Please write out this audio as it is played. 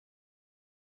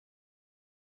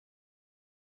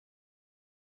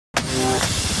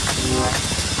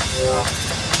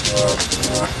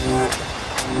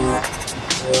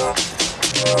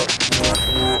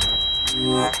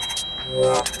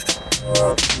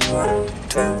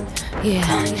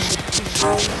Yeah.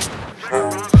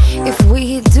 If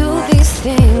we do these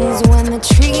things when the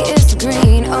tree is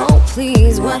green, oh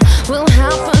please, what will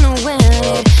happen when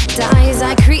it dies?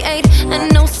 I create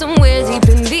and know somewhere deep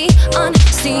in the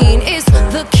unseen is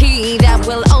the key that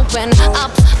will open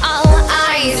up all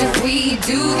eyes. If we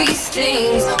do these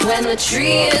things when the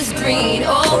tree is green,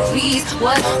 oh please,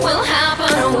 what will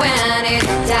happen when it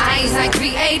dies? I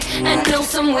create and know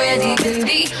somewhere deep in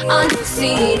the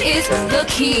unseen is the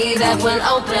key that will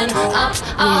open up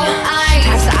all eyes.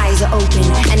 As the eyes are open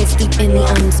and it's deep in the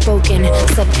unspoken,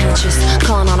 subconscious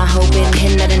calling on a hoping,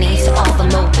 hidden underneath all the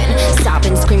moping,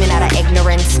 sobbing, screaming out of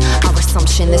ignorance. Our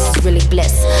assumption this is really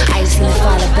bliss. I just seen the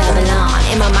fall of Babylon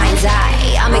in my mind's eye.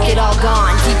 I make it all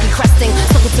gone, deeply questing,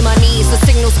 circle to my knees. The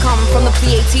signals come from the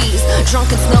Pleiades,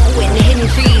 drunken snow and hidden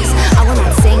trees. I will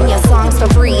not sing your songs for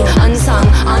free, unsung,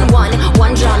 unwon,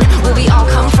 one drum. Where we all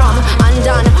come from,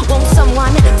 undone. Won't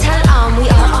someone tell we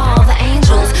are all the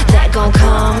angels that gon'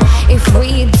 come? If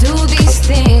we do these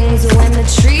things when the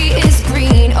tree is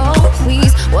green, oh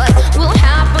please, what will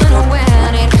happen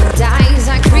when it dies?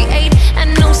 I create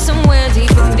and know somewhere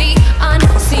deep in the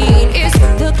unseen is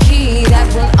the key that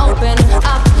will open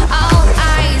up all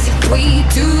eyes. If we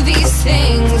do these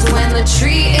things when the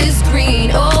tree is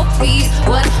green, oh please,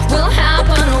 what will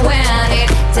happen when it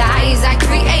dies? I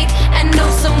create and know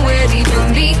somewhere deep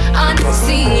in the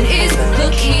unseen is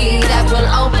the key that will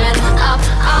open up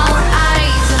all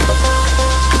eyes.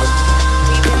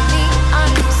 Deep in the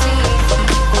unseen.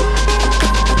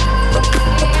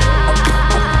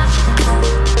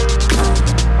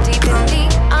 Deep in the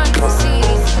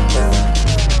unseen.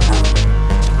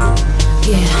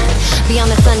 Yeah. Beyond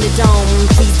the Thunderdome,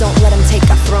 please don't let them take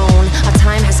our throne. Our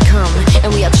time has come,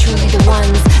 and we are truly the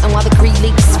ones. And while the greed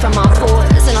leaks from our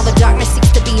pores, and all the darkness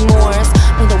seeks to be Moors,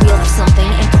 we're the wheel of something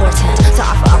important to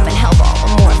offer up and help all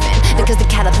morphin'. Because the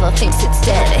caterpillar thinks it's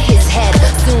dead, his head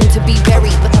soon to be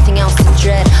buried, with nothing else to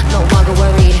dread. No longer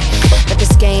worried that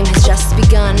this game has just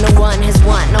begun. No one has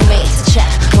won, no mate to check.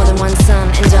 More than one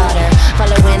son and daughter,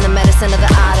 following the medicine of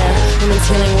the otter. Women's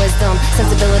healing wisdom,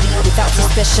 sensibility without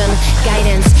suspicion,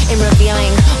 guidance in revealing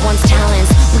one's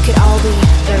talents. We could all be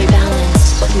very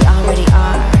balanced. We already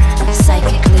are,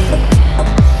 psychically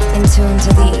in tune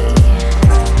to thee.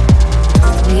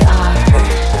 We are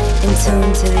in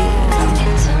tune to thee.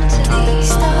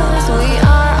 Stars, we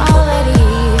are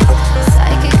already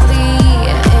psychically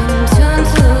in tune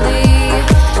to thee.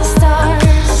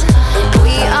 Stars,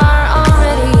 we are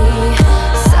already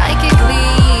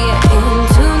psychically in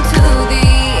tune to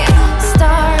thee.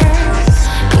 Stars,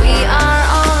 we are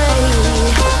already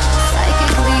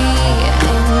psychically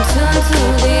in tune to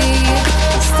thee.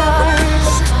 Stars,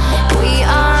 we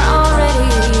are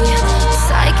already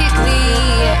psychically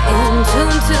in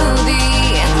tune to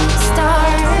thee.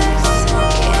 Stars.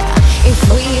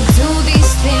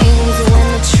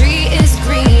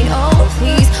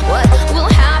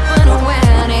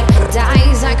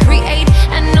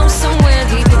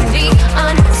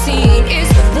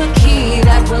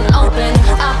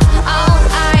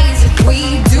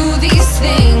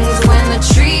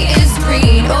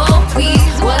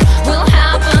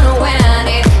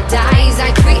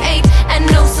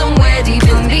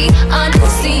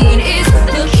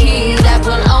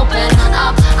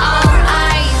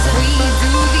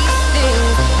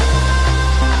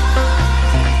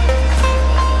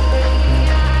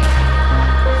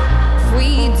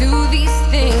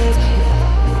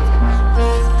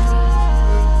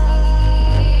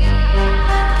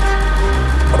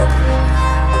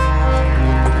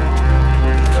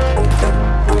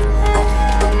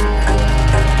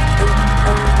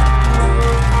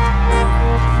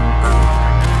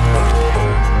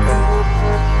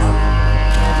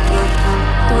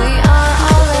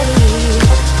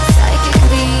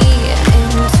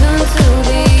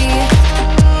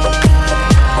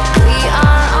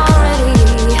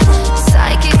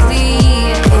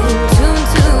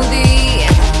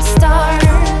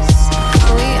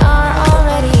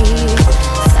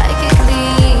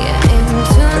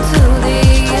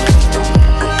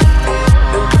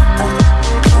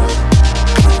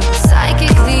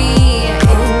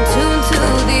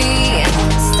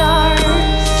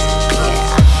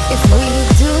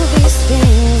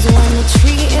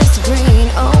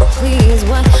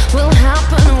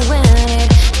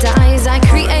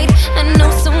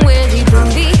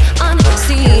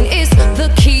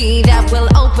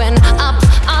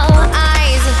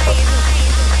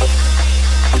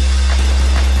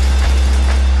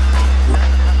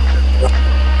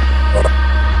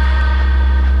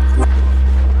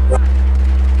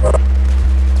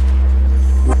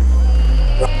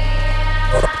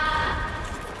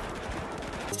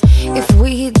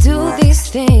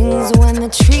 when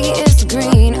the tree is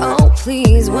green. Oh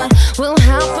please, what will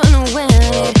happen when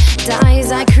it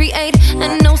dies? I create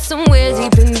and know somewhere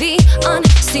deep in the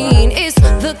unseen is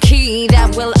the key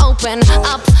that will open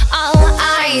up our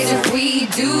eyes. If we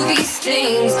do these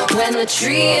things when the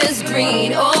tree is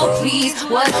green, oh please,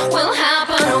 what will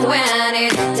happen when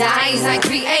it dies? I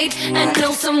create and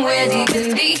know somewhere deep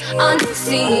in the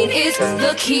unseen is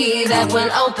the key that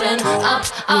will open up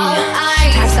our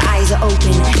eyes. Perhaps the eyes are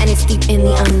open and it's deep in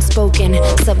the unspoken,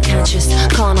 subconscious,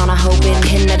 calling on a hoping,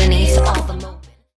 hidden underneath all the